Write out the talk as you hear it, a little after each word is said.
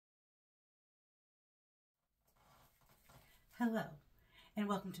Hello, and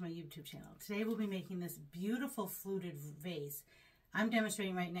welcome to my YouTube channel. Today we'll be making this beautiful fluted vase. I'm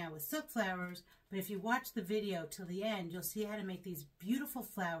demonstrating right now with silk flowers, but if you watch the video till the end, you'll see how to make these beautiful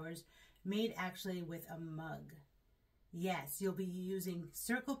flowers made actually with a mug. Yes, you'll be using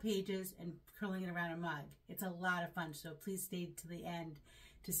circle pages and curling it around a mug. It's a lot of fun, so please stay to the end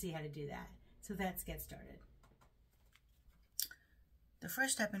to see how to do that. So let's get started. The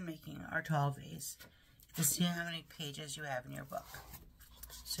first step in making our tall vase is to see how many pages you have in your book.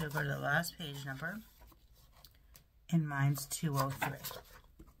 So go to the last page number, and mine's 203.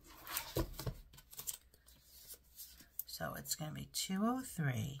 So it's going to be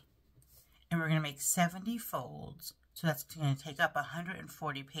 203, and we're going to make 70 folds. So that's going to take up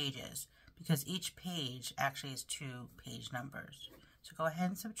 140 pages because each page actually is 2 page numbers. So go ahead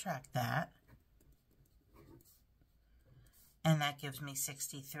and subtract that. And that gives me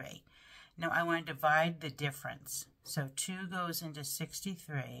 63. Now I want to divide the difference. So 2 goes into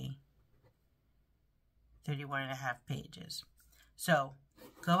 63, 31 and a half pages. So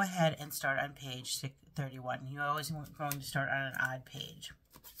go ahead and start on page 31. You always want going to start on an odd page.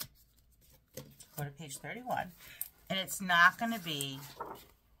 Go to page 31. And it's not going to be,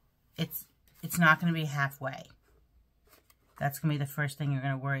 it's not going to be halfway. That's going to be the first thing you're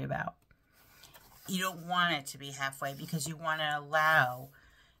going to worry about. You don't want it to be halfway because you want to allow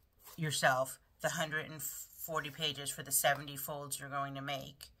yourself the 140 pages for the 70 folds you're going to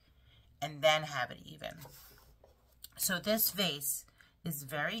make and then have it even. So this vase is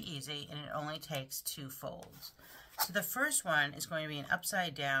very easy and it only takes 2 folds. So the first one is going to be an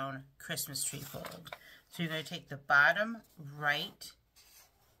upside down Christmas tree fold. So you're going to take the bottom right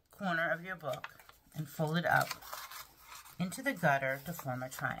corner of your book and fold it up into the gutter to form a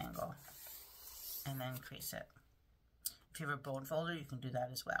triangle. And then crease it. If you have a bone folder, you can do that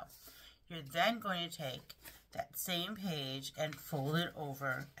as well. You're then going to take that same page and fold it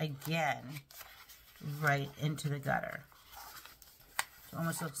over again right into the gutter. It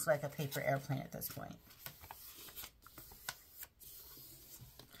almost looks like a paper airplane at this point.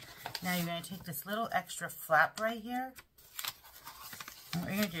 Now you're going to take this little extra flap right here. And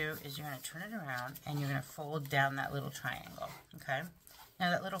what you're going to do is you're going to turn it around and you're going to fold down that little triangle. Okay? Now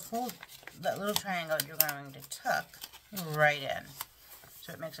that little triangle you're going to tuck right in.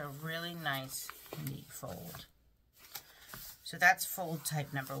 So it makes a really nice, neat fold. So that's fold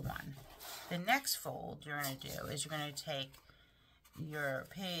type number 1. The next fold you're going to do is you're going to take your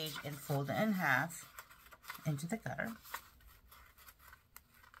page and fold it in half into the gutter.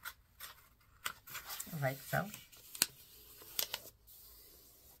 Like so.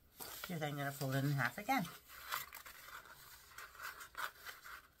 You're then going to fold it in half again.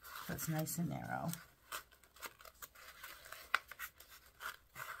 So it's nice and narrow.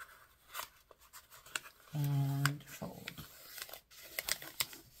 And fold.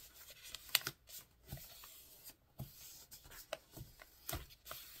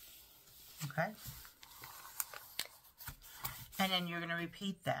 Okay? And then you're going to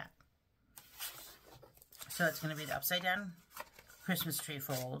repeat that. So it's going to be the upside down Christmas tree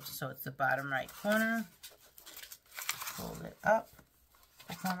fold. So it's the bottom right corner. Fold it up.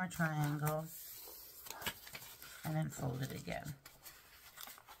 Form a triangle, and then fold it again.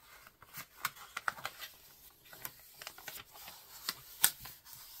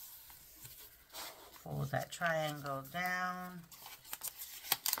 Fold that triangle down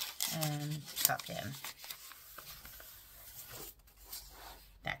and tuck in.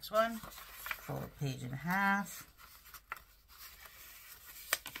 Next one, fold a page in half.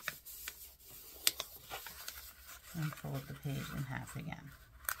 And fold the page in half again.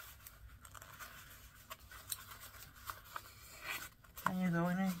 And you're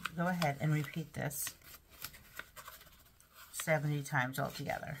going to go ahead and repeat this 70 times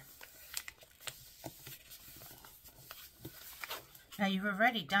altogether. Now you've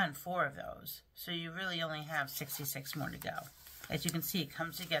already done 4 of those, so you really only have 66 more to go. As you can see, it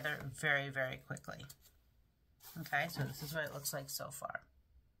comes together very, very quickly. Okay, so this is what it looks like so far.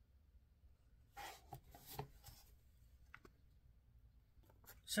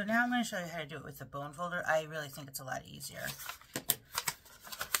 So now I'm going to show you how to do it with the bone folder. I really think it's a lot easier.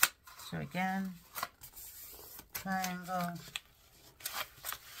 So again, triangle,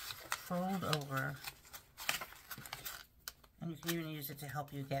 fold over, and you can even use it to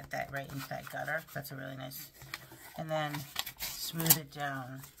help you get that right into that gutter. That's a really nice, and then smooth it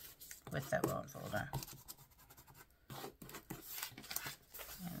down with that bone folder.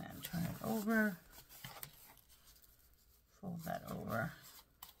 And then turn it over, fold that over,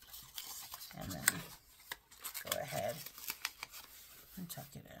 and then go ahead and tuck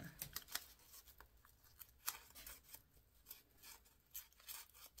it in.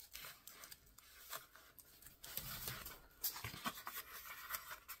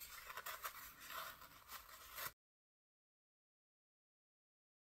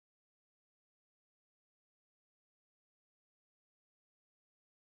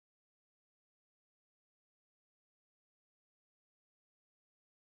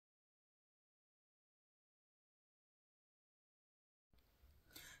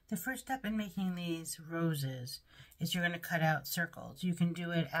 The first step in making these roses is you're going to cut out circles. You can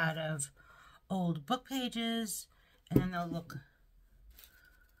do it out of old book pages, and then they'll look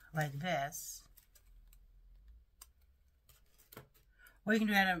like this. Or you can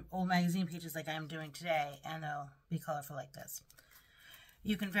do it out of old magazine pages like I'm doing today, and they'll be colorful like this.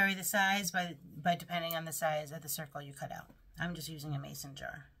 You can vary the size by depending on the size of the circle you cut out. I'm just using a mason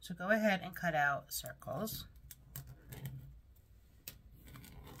jar. So go ahead and cut out circles.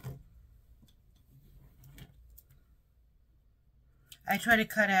 I try to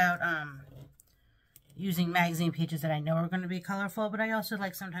cut out using magazine pages that I know are going to be colorful, but I also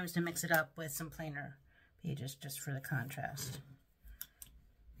like sometimes to mix it up with some plainer pages just for the contrast.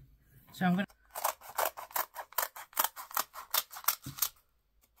 So I'm going to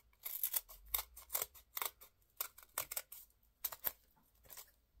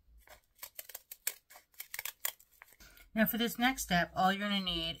now for this next step, all you're going to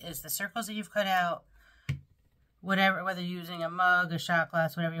need is the circles that you've cut out, whether you're using a mug, a shot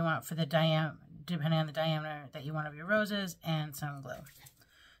glass, whatever you want for the depending on the diameter that you want of your roses, and some glue.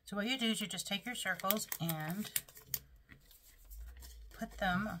 So what you do is you just take your circles and put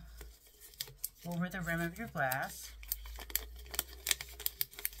them over the rim of your glass,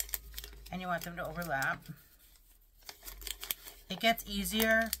 and you want them to overlap. It gets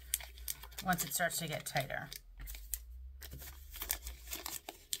easier once it starts to get tighter.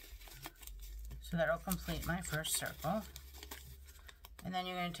 So that'll complete my first circle. And then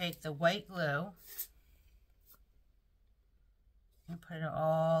you're going to take the white glue and put it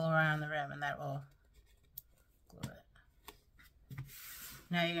all around the rim, and that will glue it.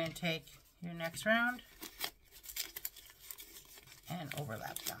 Now you're going to take your next round and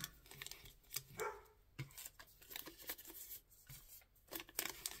overlap them.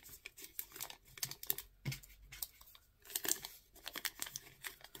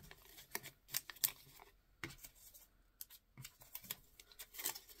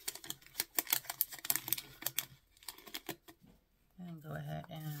 And go ahead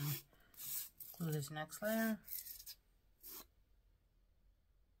and glue this next layer.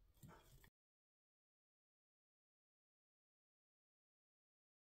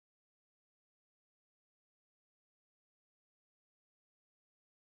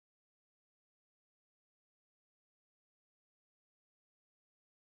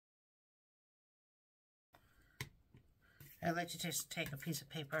 I like to just take a piece of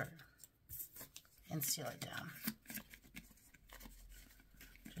paper and seal it down,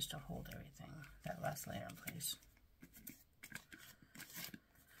 just to hold everything, that last layer in place.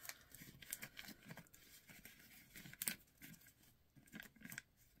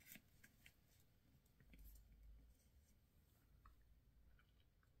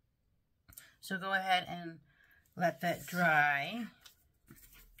 So go ahead and let that dry,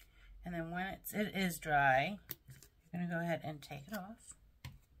 and then when it is dry, you're going to go ahead and take it off,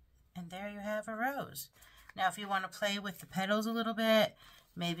 and there you have a rose. Now if you want to play with the petals a little bit,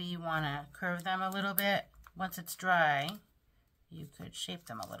 maybe you want to curve them a little bit, once it's dry, you could shape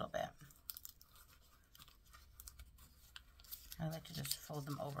them a little bit. I like to just fold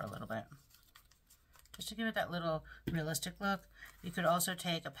them over a little bit, just to give it that little realistic look. You could also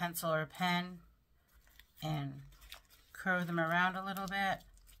take a pencil or a pen and curve them around a little bit,